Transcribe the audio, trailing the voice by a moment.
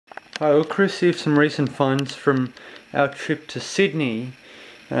I received some recent finds from our trip to Sydney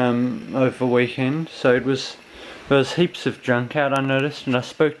over the weekend. So there was heaps of junk out, I noticed, and I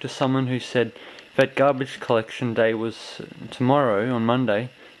spoke to someone who said that garbage collection day was tomorrow, on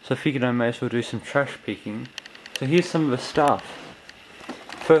Monday, so I figured I may as well do some trash picking. So here's some of the stuff.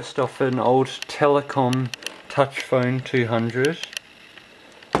 First off, an old Telecom Touchfone 200.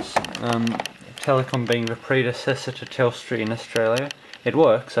 Telecom being the predecessor to Telstra in Australia. It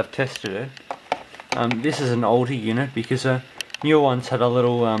works, I've tested it. This is an older unit because newer ones had a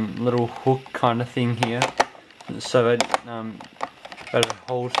little hook kind of thing here, so that would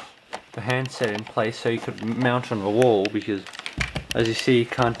hold the handset in place so you could mount on the wall, because as you see you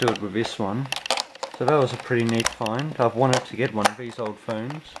can't do it with this one. So that was a pretty neat find. I've wanted to get one of these old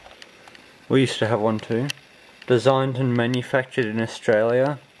phones. We used to have one too. Designed and manufactured in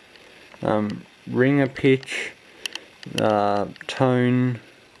Australia. Ringer pitch, tone,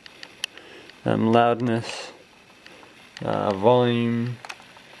 loudness, volume.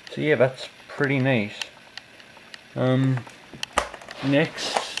 So yeah, that's pretty neat.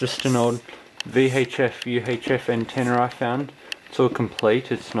 Next, just an old VHF UHF antenna I found. It's all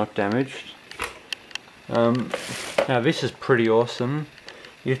complete, it's not damaged. Now this is pretty awesome.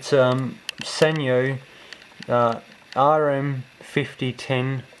 It's SANYO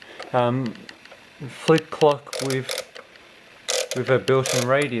RM-5010 flip clock with a built-in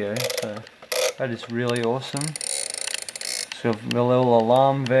radio. So that is really awesome. It's got a little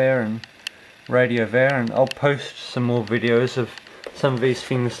alarm there and radio there, and I'll post some more videos of some of these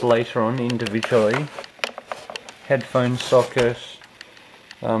things later on individually. Headphone socket,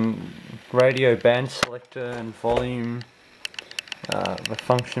 radio band selector and volume, the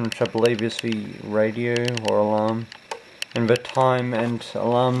function which I believe is the radio or alarm, and the time and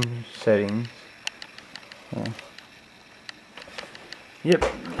alarm settings. Yep,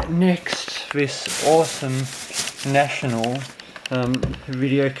 next, this awesome National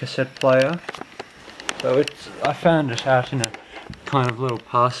video cassette player. So I found it out in a kind of little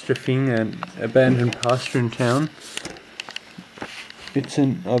pasture thing, an abandoned pasture in town. I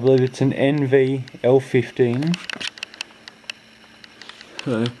believe it's an NV-L15.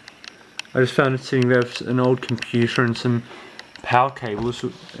 So I just found it sitting there with an old computer and some power cables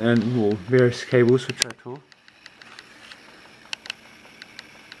and various cables which I took.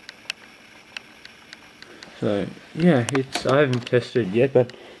 So yeah, I haven't tested it yet,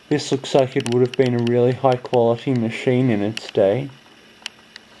 but this looks like it would have been a really high quality machine in its day.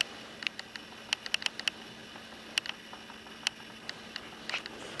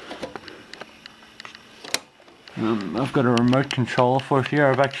 I've got a remote controller for it here.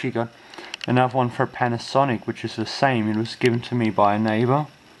 I've actually got another one for Panasonic, which is the same. It was given to me by a neighbour.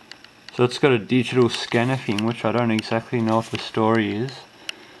 So it's got a digital scanner thing, which I don't exactly know what the story is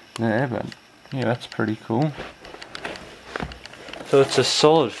there, but yeah, that's pretty cool. So it's a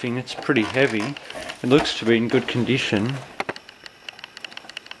solid thing, it's pretty heavy. It looks to be in good condition.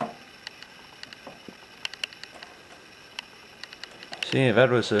 So yeah, that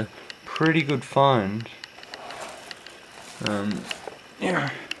was a pretty good find. Yeah.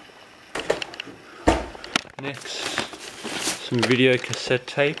 Next, some video cassette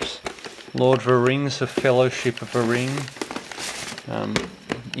tapes. Lord of the Rings, The Fellowship of the Ring,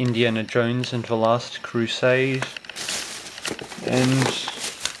 Indiana Jones and the Last Crusade, and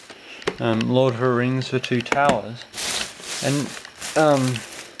Lord of the Rings, The Two Towers. And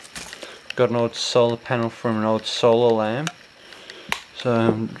got an old solar panel from an old solar lamp.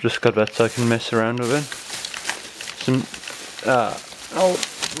 So just got that so I can mess around with it. Some old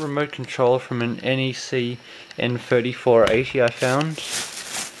remote controller from an NEC N3480 I found.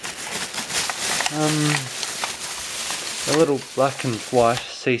 A little black and white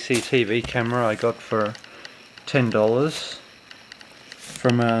CCTV camera I got for $10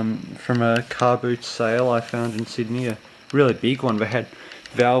 from a car boot sale I found in Sydney. A really big one. They had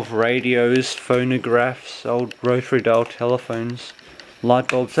valve radios, phonographs, old rotary dial telephones, light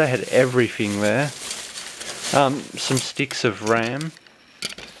bulbs. They had everything there. Some sticks of RAM,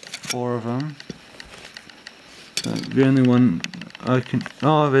 4 of them. The only one I can...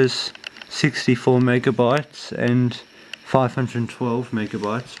 oh, there's 64 megabytes and 512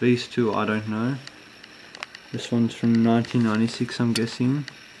 megabytes. These two I don't know. This one's from 1996, I'm guessing.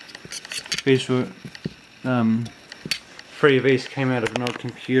 These were... 3 of these came out of an old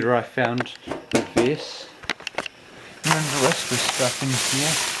computer I found with this. And then the rest was stuff in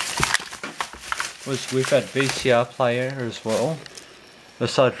here. Was with that VCR player as well.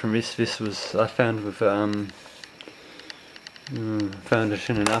 Aside from this was I found with found it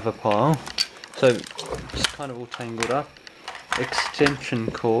in another pile. So it's kind of all tangled up.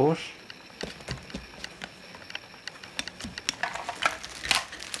 extension cord.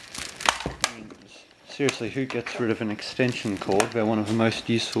 Seriously, who gets rid of an extension cord? They're one of the most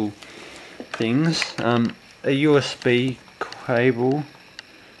useful things. A USB cable.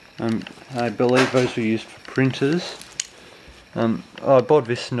 I believe those were used for printers. I bought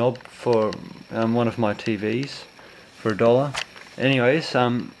this knob for one of my TVs for $1. Anyways,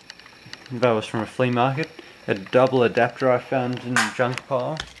 that was from a flea market. A double adapter I found in the junk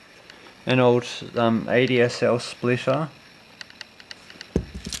pile. An old ADSL splitter.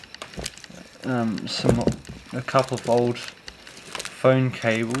 A couple of old phone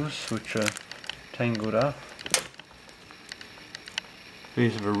cables which are tangled up.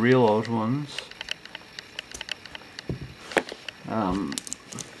 These are the real old ones.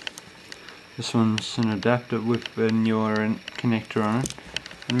 This one's an adapter with a newer connector on it,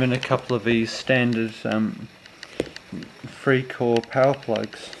 and then a couple of these standard 3-core power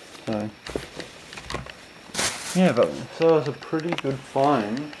plugs. So yeah, so that was a pretty good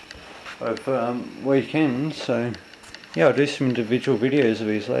find over weekend. So yeah, I'll do some individual videos of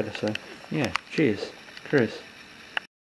these later. So yeah, cheers, Chris.